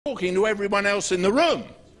talking to everyone else in the room.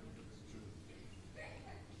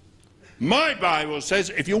 My Bible says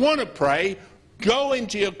if you want to pray, go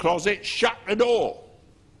into your closet, shut the door.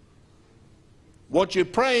 What you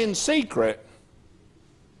pray in secret,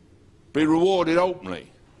 be rewarded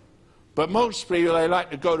openly. But most people, they like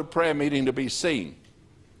to go to prayer meeting to be seen.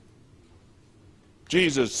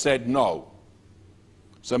 Jesus said no.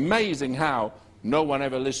 It's amazing how no one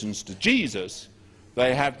ever listens to Jesus.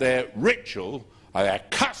 They have their ritual, their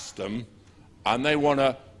custom, and they want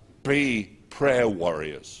to be prayer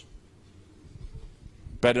warriors,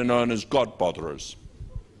 better known as God botherers.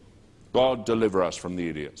 God deliver us from the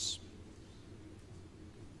idiots.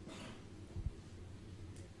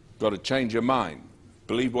 Got to change your mind.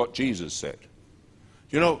 Believe what Jesus said.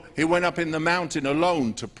 You know, he went up in the mountain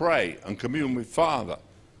alone to pray and commune with Father.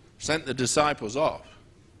 Sent the disciples off.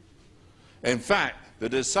 In fact, the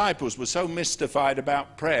disciples were so mystified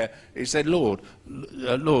about prayer, he said, Lord,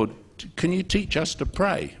 can you teach us to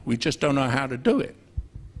pray? We just don't know how to do it.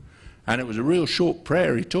 And it was a real short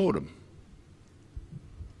prayer he taught them.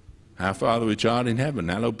 Our Father which art in heaven,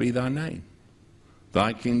 hallowed be thy name.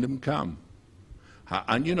 Thy kingdom come.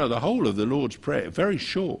 And you know, the whole of the Lord's Prayer, very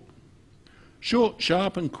short. Short,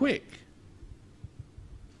 sharp, and quick.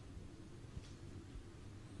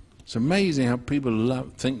 It's amazing how people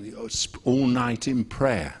think all night in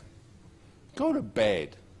prayer. Go to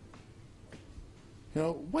bed. You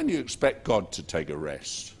know, when do you expect God to take a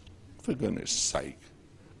rest? For goodness sake,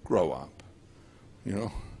 grow up. You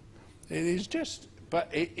know, it is just, but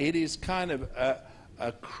it is kind of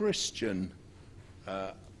a Christian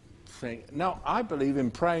thing. Now, I believe in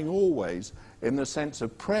praying always in the sense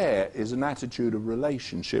of prayer is an attitude of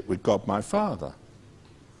relationship with God my Father.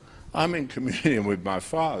 I'm in communion with my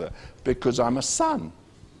Father because I'm a son.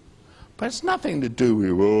 But it's nothing to do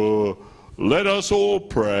with, oh, let us all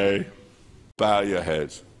pray. Bow your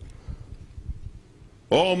heads.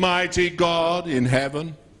 Almighty God in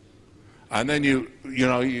heaven. And then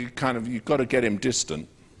you've got to get him distant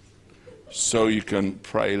so you can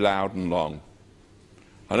pray loud and long.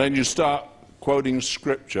 And then you start quoting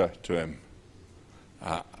scripture to him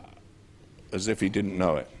as if he didn't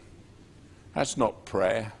know it. That's not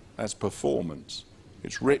prayer. That's performance.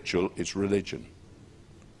 It's ritual. It's religion.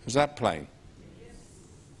 Is that plain?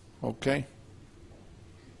 Okay?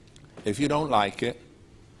 If you don't like it,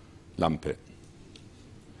 lump it.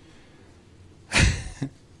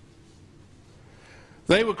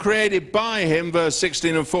 They were created by him, verse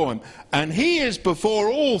 16 and 4. And he is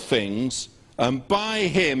before all things, and by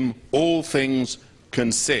him all things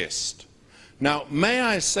consist. Now, may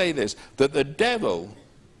I say this, that the devil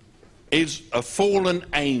is a fallen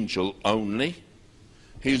angel only.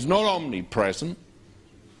 He's not omnipresent.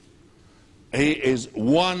 He is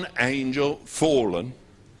one angel fallen.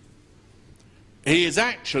 He is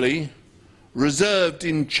actually reserved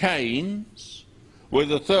in chains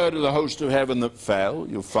with a third of the host of heaven that fell,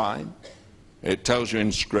 you'll find. It tells you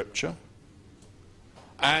in Scripture.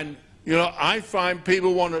 And, you know, I find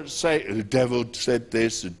people want to say, the devil said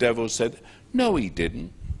this, the devil said that. No, he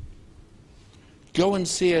didn't. Go and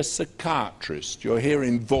see a psychiatrist. You're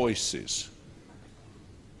hearing voices.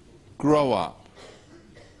 Grow up.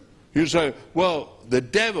 You say, well, the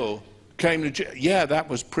devil came to... Yeah, that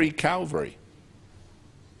was pre-Calvary.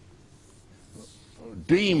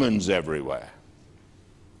 Demons everywhere.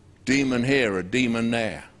 Demon here, a demon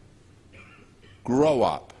there. Grow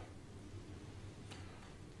up.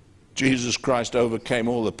 Jesus Christ overcame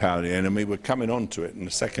all the power of the enemy. We're coming on to it in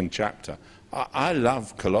the second chapter. I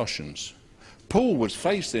love Colossians. Paul was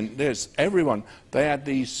facing this. Everyone, they had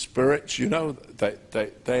these spirits, you know,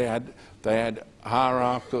 they had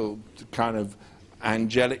hierarchical kind of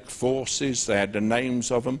angelic forces. They had the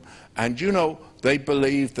names of them. And, you know, they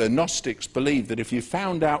believed, the Gnostics believed that if you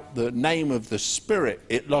found out the name of the spirit,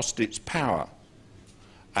 it lost its power.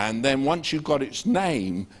 And then once you got its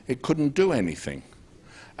name, it couldn't do anything.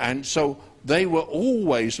 And so they were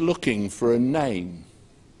always looking for a name.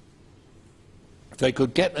 If they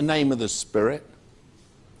could get the name of the Spirit,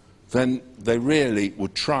 then they really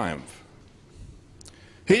would triumph.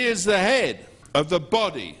 He is the head of the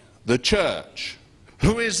body, the church,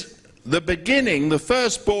 who is the beginning, the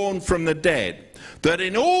firstborn from the dead, that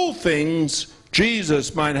in all things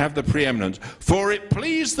Jesus might have the preeminence. For it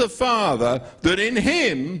pleased the Father that in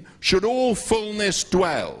him should all fullness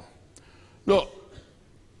dwell. Look,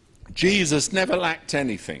 Jesus never lacked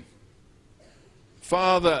anything.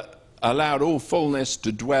 Father allowed all fullness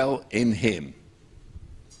to dwell in him.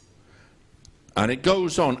 And it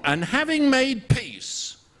goes on, and having made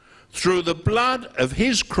peace through the blood of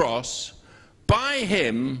his cross, by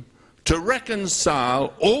him to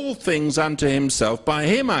reconcile all things unto himself. By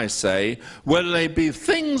him I say, whether they be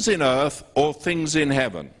things in earth or things in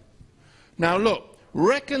heaven. Now look,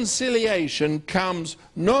 reconciliation comes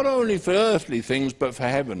not only for earthly things, but for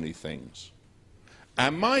heavenly things.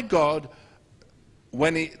 And my God,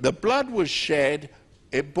 when the blood was shed,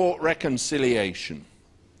 it brought reconciliation.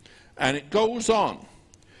 And it goes on.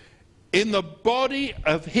 In the body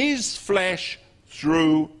of his flesh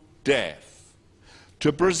through death,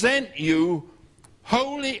 to present you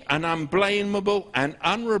holy and unblameable and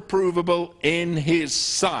unreprovable in his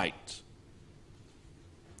sight,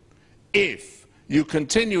 if you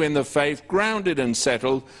continue in the faith, grounded and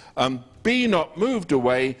settled, and be not moved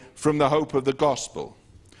away from the hope of the gospel.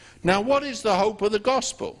 Now, what is the hope of the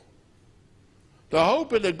gospel? The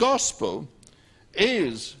hope of the gospel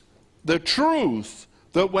is the truth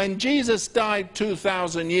that when Jesus died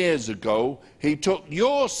 2,000 years ago, he took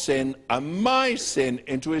your sin and my sin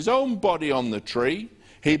into his own body on the tree.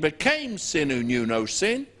 He became sin who knew no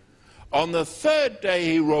sin. On the third day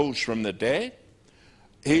he rose from the dead.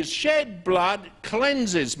 His shed blood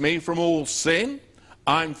cleanses me from all sin.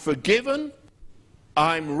 I'm forgiven.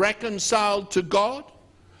 I'm reconciled to God.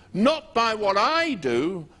 Not by what I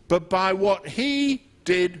do, but by what he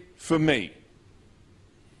did for me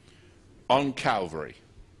on Calvary.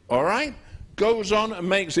 All right? Goes on and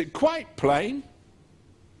makes it quite plain.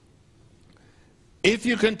 If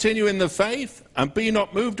you continue in the faith and be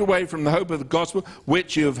not moved away from the hope of the gospel,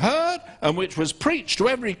 which you have heard and which was preached to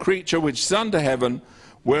every creature which is under heaven,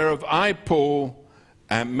 whereof I, Paul,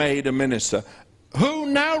 am made a minister, who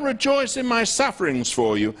now rejoice in my sufferings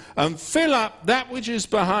for you, and fill up that which is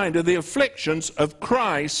behind of the afflictions of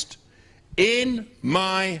Christ in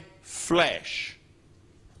my flesh,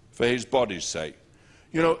 for his body's sake.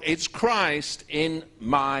 You know, it's Christ in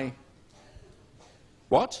my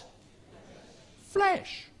what?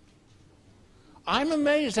 Flesh. I'm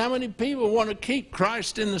amazed how many people want to keep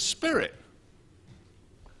Christ in the spirit.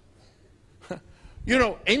 You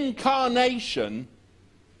know, incarnation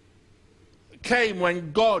came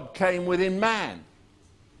when God came within man.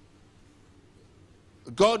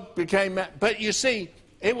 God became man. But you see,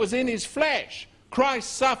 it was in his flesh.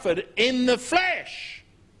 Christ suffered in the flesh.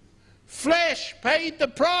 Flesh paid the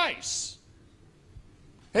price.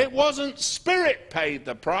 It wasn't spirit paid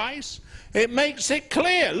the price. It makes it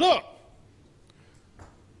clear. Look.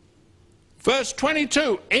 Verse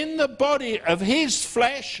 22, in the body of his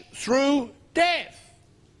flesh through death.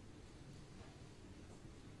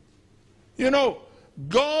 You know,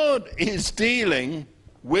 God is dealing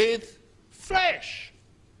with flesh.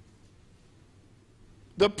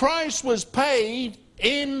 The price was paid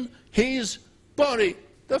in his body,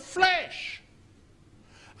 the flesh.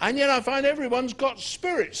 And yet I find everyone's got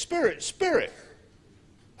spirit, spirit, spirit.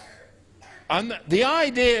 And the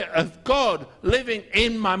idea of God living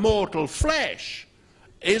in my mortal flesh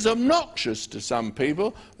is obnoxious to some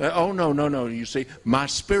people. Oh, no, no, no, you see, my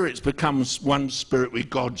spirit becomes one spirit with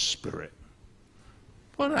God's spirit.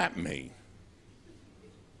 What does that mean?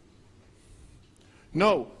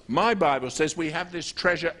 No, my Bible says we have this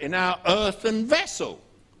treasure in our earthen vessel.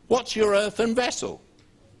 What's your earthen vessel?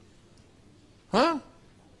 Huh?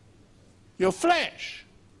 Your flesh.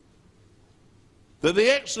 That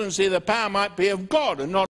the excellency of the power might be of God and not